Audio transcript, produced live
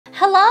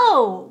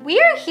Hello! We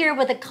are here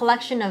with a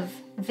collection of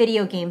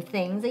video game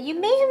things that you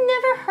may have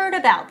never heard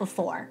about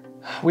before.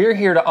 We're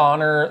here to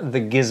honor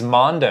the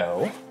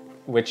Gizmondo,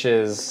 which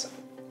is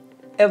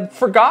a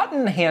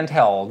forgotten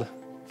handheld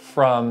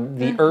from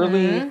the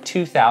early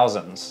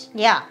 2000s.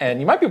 Yeah. And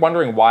you might be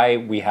wondering why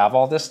we have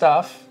all this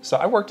stuff. So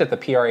I worked at the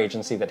PR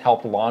agency that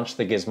helped launch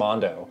the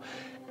Gizmondo.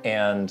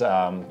 And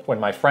when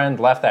my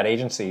friend left that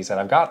agency, he said,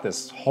 I've got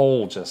this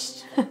whole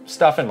just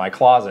stuff in my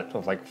closet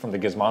of like from the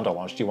Gizmondo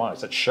launch. Do you want it?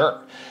 I said,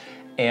 sure.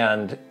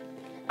 And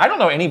I don't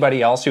know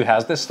anybody else who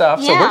has this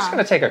stuff. So we're just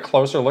going to take a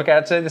closer look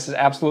at it today. This is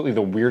absolutely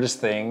the weirdest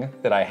thing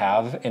that I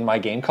have in my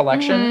game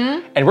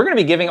collection. And we're going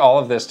to be giving all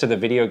of this to the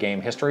Video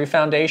Game History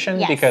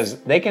Foundation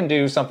because they can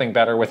do something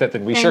better with it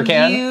than we sure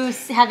can. You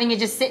having it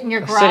just sit in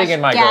your garage, sitting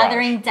in my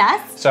gathering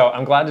dust. So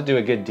I'm glad to do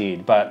a good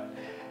deed. But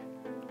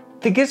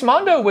the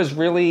Gizmondo was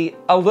really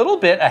a little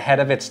bit ahead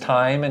of its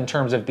time in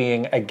terms of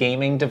being a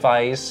gaming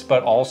device,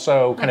 but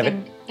also kind of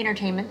an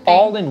entertainment thing.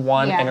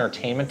 All-in-one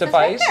entertainment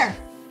device. Right there.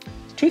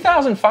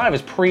 2005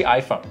 is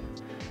pre-iPhone.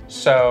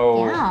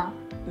 So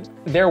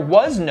there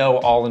was no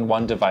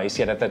all-in-one device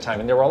yet at that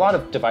time, and there were a lot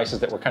of devices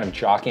that were kind of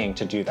jockeying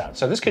to do that.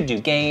 So this could do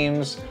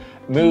games,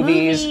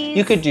 movies.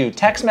 You could do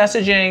text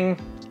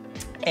messaging,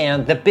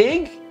 and the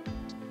big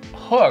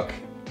hook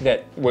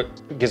that what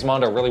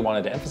Gizmondo really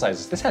wanted to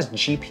emphasize is this has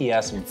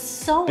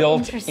GPS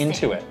built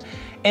into it.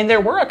 And there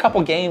were a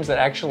couple games that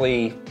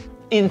actually,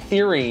 in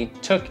theory,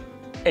 took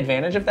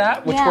advantage of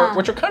that, which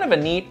were kind of a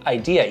neat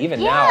idea even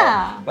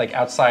now, like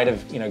outside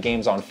of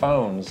games on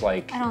phones.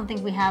 Like I don't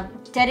think we have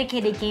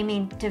dedicated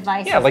gaming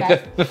devices. Yeah,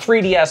 like the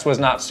 3DS was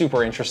not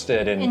super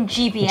interested in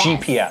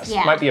GPS.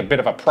 It might be a bit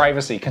of a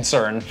privacy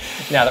concern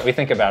now that we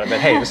think about it. But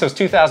hey, this was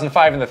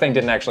 2005 and the thing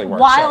didn't actually work.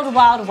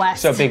 Wild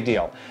West. So big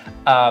deal.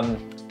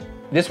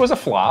 This was a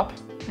flop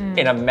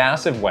in a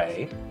massive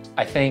way.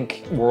 I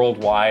think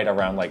worldwide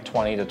around like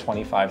 20 to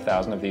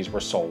 25,000 of these were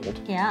sold.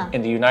 Yeah.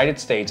 In the United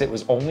States, it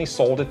was only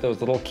sold at those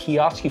little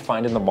kiosks you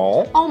find in the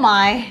mall. Oh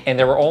my. And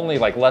there were only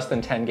like less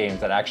than 10 games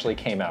that actually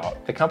came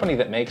out. The company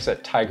that makes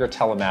it, Tiger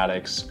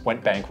Telematics,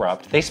 went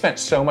bankrupt. They spent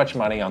so much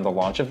money on the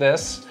launch of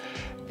this.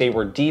 They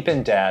were deep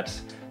in debt.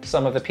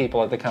 Some of the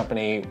people at the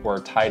company were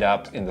tied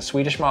up in the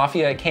Swedish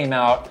mafia. It came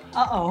out.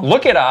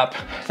 Look it up.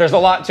 There's a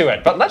lot to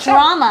it. But let's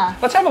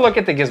have a look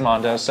at the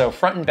Gizmondo. So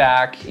front and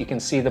back, you can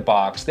see the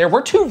box. There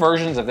were two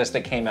versions of this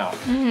that came out.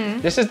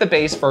 This is the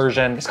base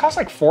version. This costs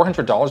like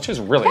 $400, which is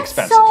really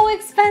expensive. So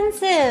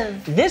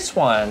expensive. This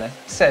one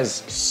says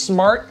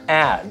smart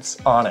ads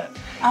on it.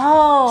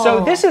 Oh.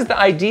 So this is the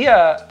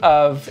idea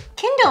of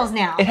Kindles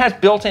now. It has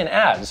built-in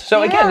ads.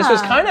 So again, this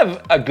was kind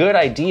of a good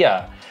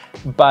idea,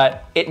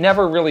 but it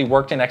never really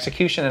worked in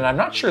execution, and I'm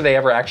not sure they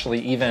ever actually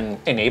even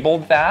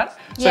enabled that.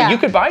 So you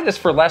could buy this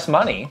for less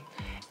money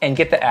and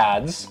get the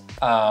ads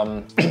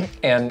and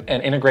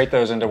integrate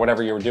those into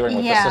whatever you were doing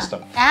with the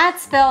system.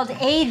 Ads spelled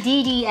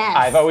A-D-D-S.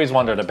 I've always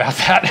wondered about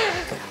that.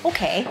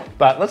 Okay.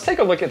 But let's take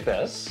a look at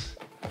this.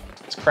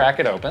 Let's crack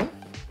it open.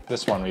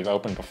 This one we've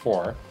opened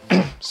before.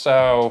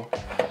 So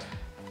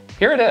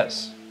here it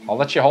is. I'll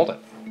let you hold it.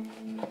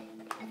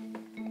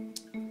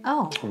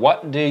 Oh.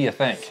 What do you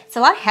think? It's a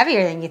lot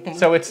heavier than you think.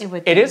 So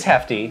it is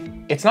hefty.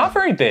 It's not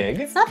very big.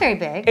 It's not very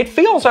big. It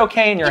feels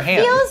okay in your hand.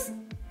 It feels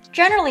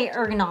generally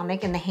ergonomic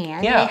in the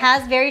hand. Yeah. It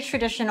has very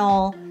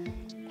traditional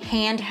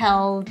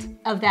handheld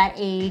of that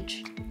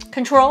age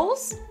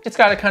controls. It's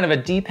got a kind of a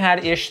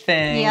D-pad-ish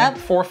thing. Yep.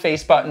 4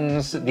 face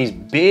buttons, these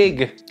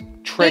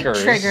big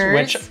triggers,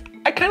 which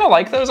I kind of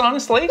like those,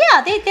 honestly.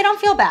 Yeah, they don't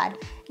feel bad.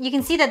 You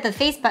can see that the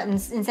face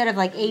buttons, instead of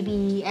like A,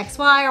 B, X,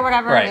 Y or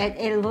whatever,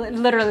 it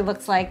literally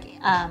looks like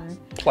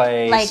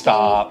play, like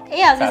stop,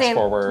 fast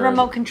forward.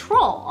 Remote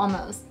control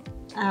almost.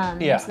 So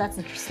that's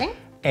interesting.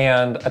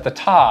 And at the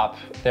top,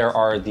 there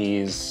are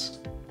these,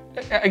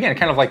 again,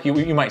 kind of like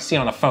you might see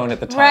on a phone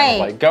at the time,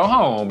 like go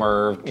home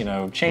or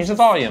change the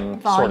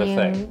volume sort of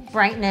thing.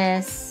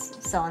 Brightness,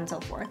 so on and so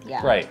forth.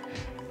 Yeah. Right.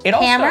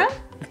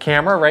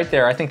 Camera right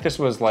there. I think this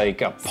was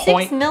like a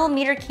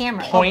 6mm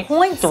camera.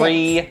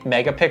 0.3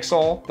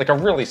 megapixel, like a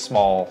really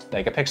small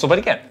megapixel. But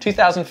again,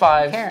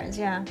 2005. Cares,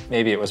 yeah.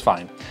 Maybe it was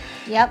fine.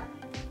 Yep.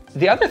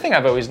 The other thing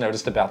I've always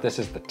noticed about this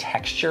is the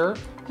texture.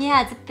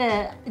 Yeah, it's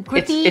the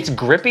grippy. It's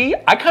grippy.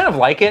 I kind of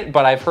like it,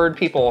 but I've heard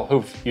people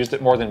who've used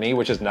it more than me,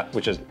 which is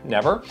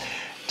never,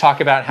 talk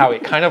about how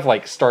it kind of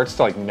like starts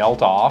to like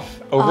melt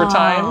off over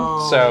time.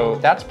 So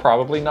that's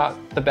probably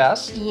not the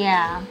best.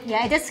 Yeah,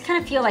 it does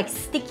kind of feel like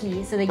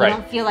sticky, so that you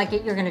don't feel like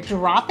you're gonna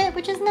drop it,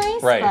 which is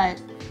nice. But I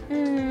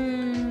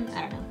don't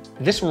know.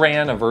 This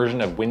ran a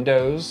version of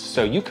Windows,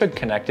 so you could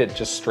connect it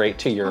just straight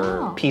to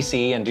your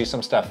PC and do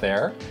some stuff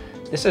there.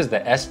 This is the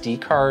SD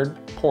card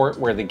port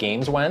where the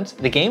games went.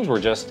 The games were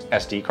just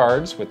SD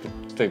cards with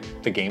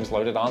the games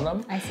loaded on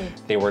them. I see.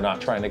 They were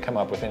not trying to come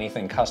up with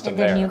anything custom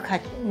there.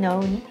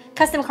 No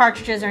custom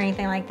cartridges or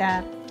anything like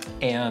that.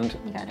 And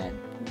you got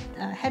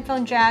a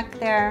headphone jack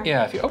there.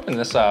 Yeah, if you open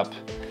this up,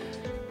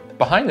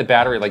 behind the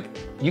battery, like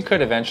you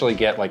could eventually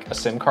get like a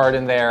SIM card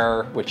in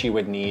there, which you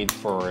would need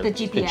for the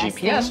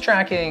GPS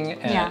tracking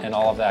and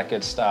all of that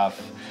good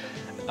stuff.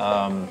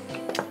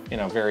 you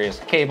know, various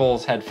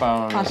cables,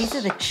 headphones. Oh, these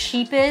are the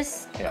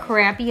cheapest,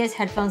 crappiest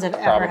headphones I've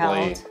ever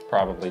held.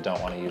 Probably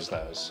don't want to use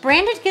those.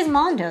 Branded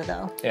Gizmondo,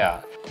 though.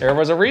 Yeah, there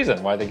was a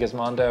reason why the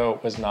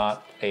Gizmondo was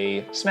not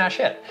a smash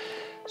hit.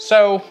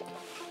 So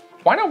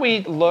why don't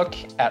we look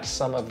at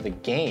some of the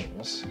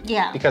games?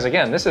 Yeah. Because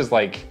again, this is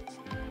like,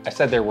 I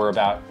said there were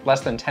about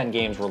less than 10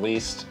 games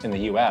released in the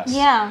US.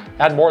 Yeah.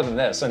 Had more than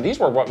this. And these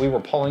were what we were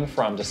pulling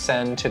from to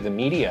send to the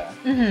media.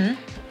 Mm-hmm.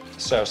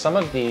 So some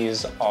of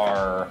these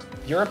are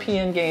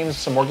European games.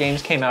 Some more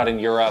games came out in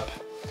Europe.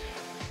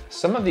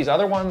 Some of these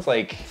other ones,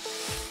 like,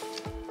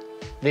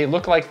 they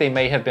look like they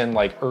may have been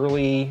like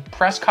early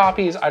press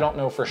copies. I don't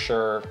know for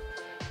sure.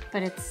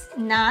 But it's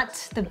not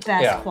the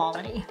best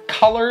quality.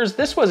 Colors.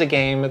 This was a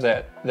game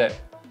that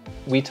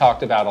we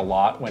talked about a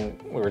lot when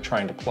we were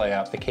trying to play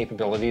out the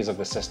capabilities of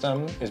the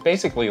system. It's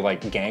basically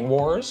like Gang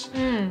Wars,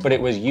 but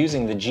it was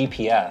using the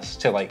GPS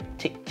to like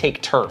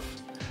take turf.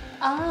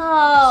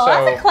 Oh, so,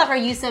 that's a clever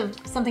use of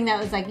something that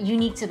was like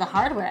unique to the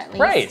hardware at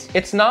least. Right.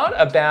 It's not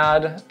a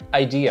bad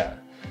idea,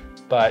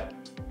 but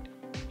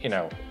you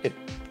know,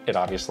 it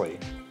obviously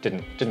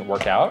didn't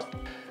work out.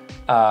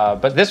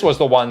 But this was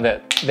the one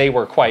that they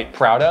were quite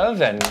proud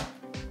of and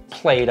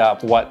played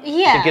up what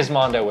the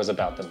Gizmondo was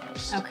about the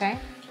most. Okay.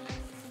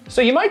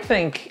 So you might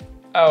think,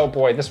 oh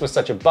boy, this was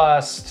such a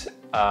bust.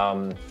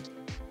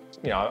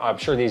 You know, I'm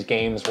sure these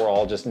games were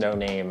all just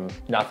no-name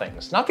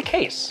nothings. Not the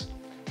case.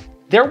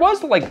 There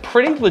was like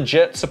pretty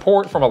legit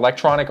support from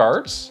Electronic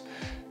Arts.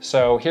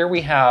 So here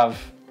we have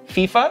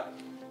FIFA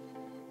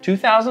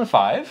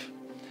 2005.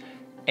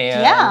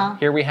 And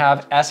here we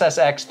have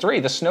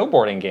SSX3, the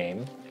snowboarding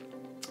game.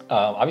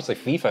 Obviously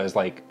FIFA is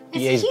like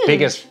EA's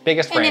biggest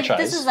franchise. And if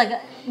this is like,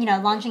 you know,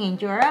 launching in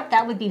Europe,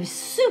 that would be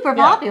super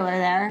popular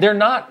there. They're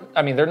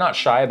not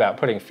shy about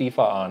putting FIFA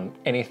on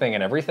anything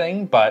and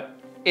everything, but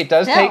it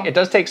does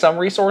take some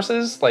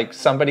resources. Like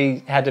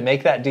somebody had to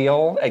make that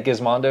deal at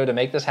Gizmondo to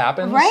make this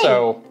happen. Right.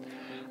 So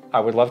I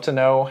would love to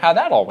know how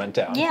that all went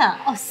down.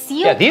 Yeah. Oh,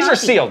 sealed. Yeah, these are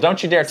sealed.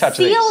 Don't you dare touch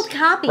these. Sealed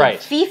copy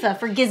of FIFA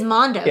for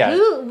Gizmondo. Yeah.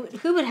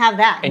 Who would have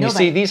that? And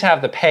Nobody. You see, these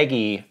have the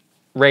PEGI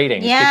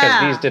ratings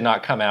because these did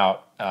not come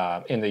out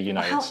in the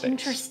United States. How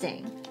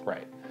interesting.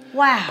 Right.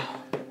 Wow.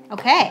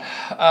 Okay.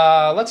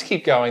 Let's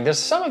keep going. There's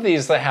some of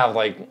these that have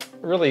like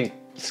really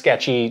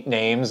sketchy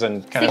names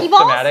and kind Sticky of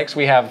balls? thematics.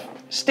 We have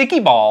Sticky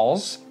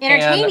Balls.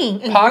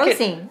 Entertaining,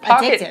 engrossing,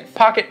 addictive.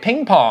 Pocket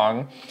Ping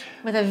Pong.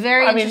 With a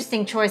very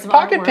interesting choice of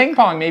Pocket artwork. Ping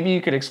Pong, maybe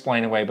you could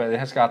explain away, but it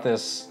has got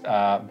this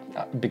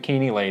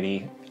bikini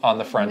lady on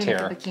the front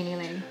here. Bikini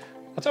lady.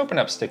 Let's open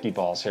up Sticky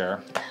Balls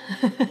here.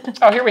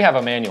 Oh, here we have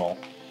a manual.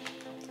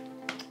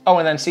 Oh,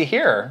 and then see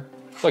here,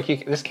 look,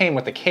 this came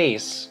with the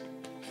case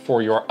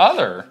for your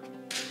other.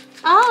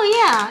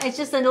 Oh yeah, it's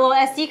just a little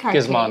SD card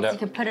Gizmondo. case. You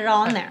can put it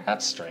all in there.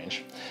 That's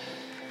strange.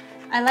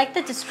 I like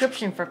the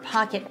description for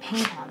Pocket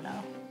Ping Pong though.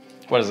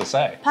 What does it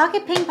say?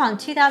 Pocket Ping Pong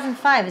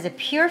 2005 is a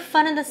pure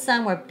fun in the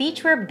sun where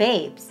beachwear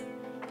babes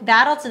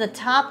battle to the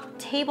top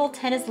table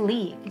tennis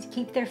league to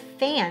keep their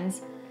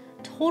fans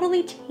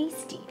totally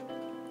tasty.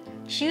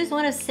 Choose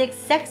one of 6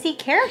 sexy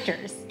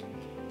characters,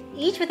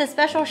 each with a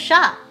special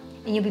shot,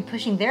 and you'll be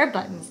pushing their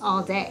buttons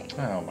all day.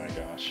 Oh my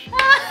gosh.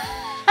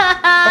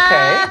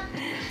 Okay.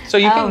 So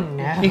you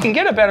can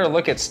get a better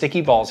look at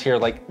Sticky Balls here.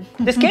 Like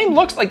this game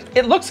looks like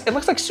it looks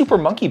like Super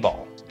Monkey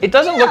Ball. It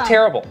doesn't look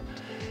terrible.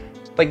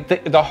 Like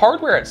the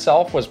hardware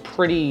itself was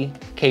pretty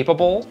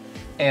capable,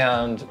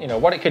 and you know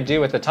what it could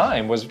do at the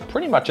time was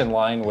pretty much in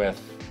line with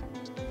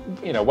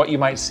what you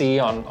might see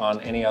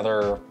on any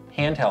other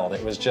handheld.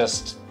 It was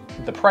just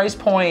the price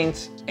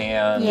point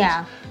and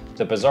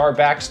the bizarre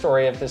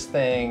backstory of this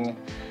thing,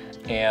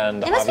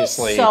 and it must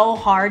obviously be so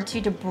hard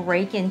to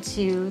break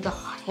into the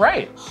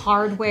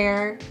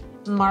hardware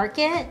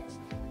market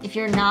if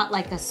you're not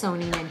like a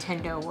Sony,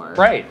 Nintendo, or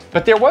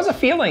But there was a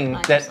feeling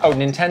that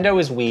Nintendo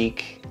is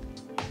weak.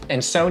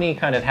 And Sony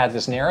kind of had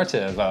this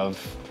narrative of,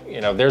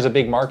 there's a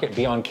big market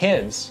beyond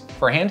kids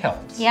for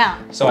handhelds.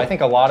 Yeah. So I think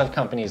a lot of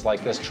companies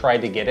like this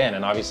tried to get in,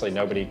 and obviously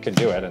nobody could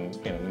do it, and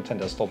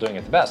Nintendo's still doing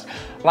it the best.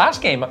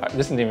 Last game,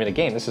 this isn't even a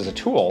game, this is a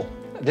tool.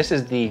 This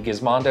is the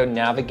Gizmondo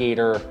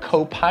Navigator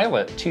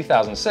Co-Pilot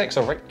 2006.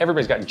 So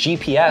everybody's got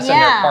GPS in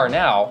their car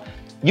now.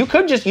 You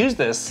could just use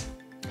this.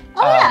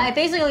 Oh yeah, it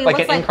basically like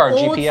looks an in-car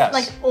GPS.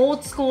 Like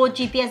old school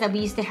GPS that we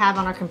used to have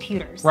on our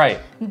computers.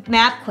 Right.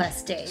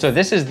 MapQuest days. So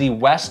this is the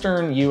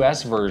Western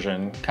US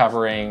version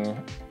covering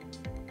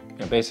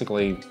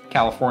basically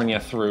California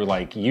through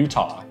like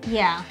Utah.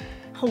 Yeah.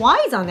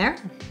 Hawaii's on there.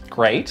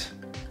 Great.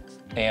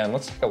 And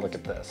let's take a look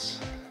at this.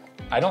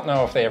 I don't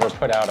know if they ever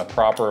put out a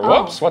proper,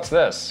 whoops, what's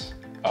this?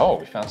 Oh,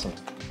 we found some.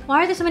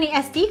 Why are there so many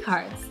SD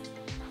cards?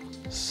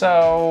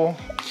 So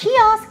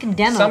kiosk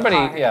demo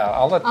card. These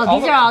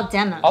are all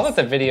demos. I'll let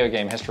the Video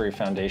Game History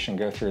Foundation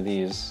go through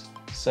these.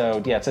 So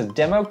yeah, it says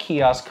demo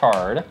kiosk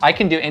card. I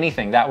can do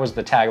anything. That was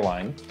the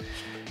tagline.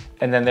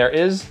 And then there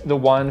is the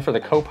one for the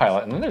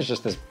Co-Pilot, and then there's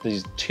just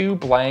these 2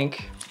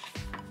 blank,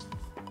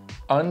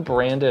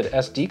 unbranded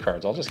SD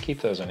cards. I'll just keep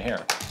those in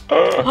here.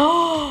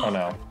 Oh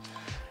no.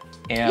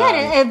 And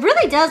yeah, it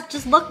really does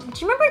just look.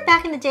 Do you remember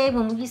back in the day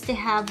when we used to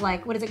have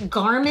like, what is it,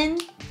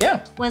 Garmin?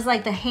 Yeah. Was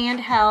like the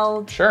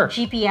handheld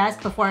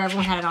GPS before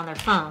everyone had it on their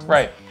phones.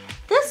 Right.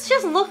 This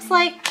just looks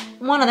like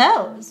one of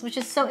those, which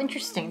is so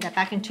interesting that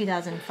back in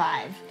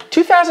 2005.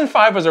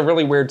 2005 was a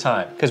really weird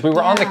time because we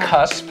were on the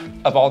cusp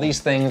of all these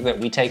things that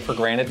we take for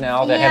granted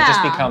now that have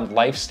just become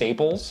life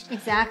staples.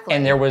 Exactly.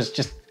 And there was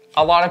just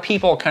a lot of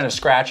people kind of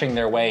scratching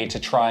their way to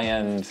try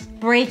and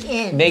break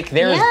in. Make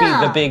theirs be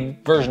the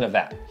big version of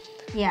that.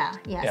 Yeah.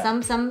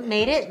 Some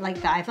made it, like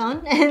the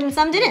iPhone, and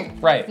some didn't.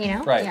 Right. You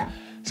know? Right. Yeah.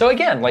 So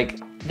again, like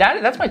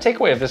that's my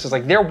takeaway of this is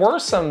like there were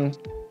some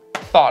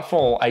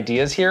thoughtful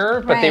ideas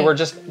here, but they were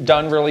just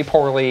done really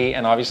poorly,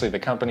 and obviously the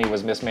company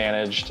was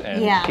mismanaged,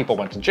 and people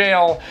went to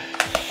jail.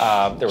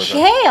 There was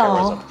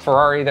a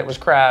Ferrari that was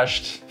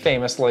crashed,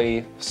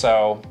 famously.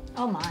 So,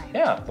 oh my.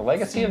 Yeah, the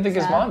legacy of the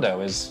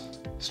Gizmondo is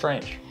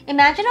strange.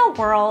 Imagine a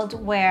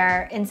world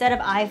where instead of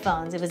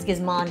iPhones, it was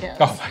Gizmondos.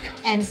 Oh my gosh.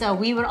 And so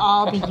we would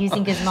all be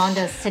using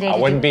Gizmondos today I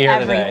wouldn't be here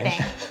today.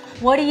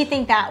 What do you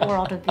think that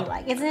world would be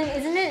like? Isn't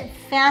it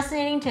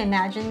fascinating to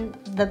imagine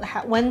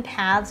when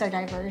paths are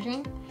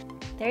diverging?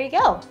 There you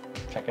go.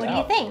 Check it out. What do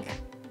you think?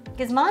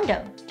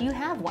 Gizmondo, do you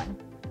have one?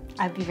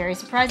 I'd be very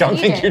surprised if you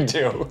did. Don't think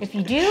you do. If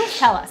you do,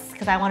 tell us,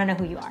 because I want to know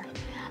who you are.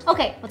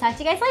 Okay, we'll talk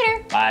to you guys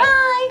later. Bye.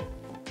 Bye.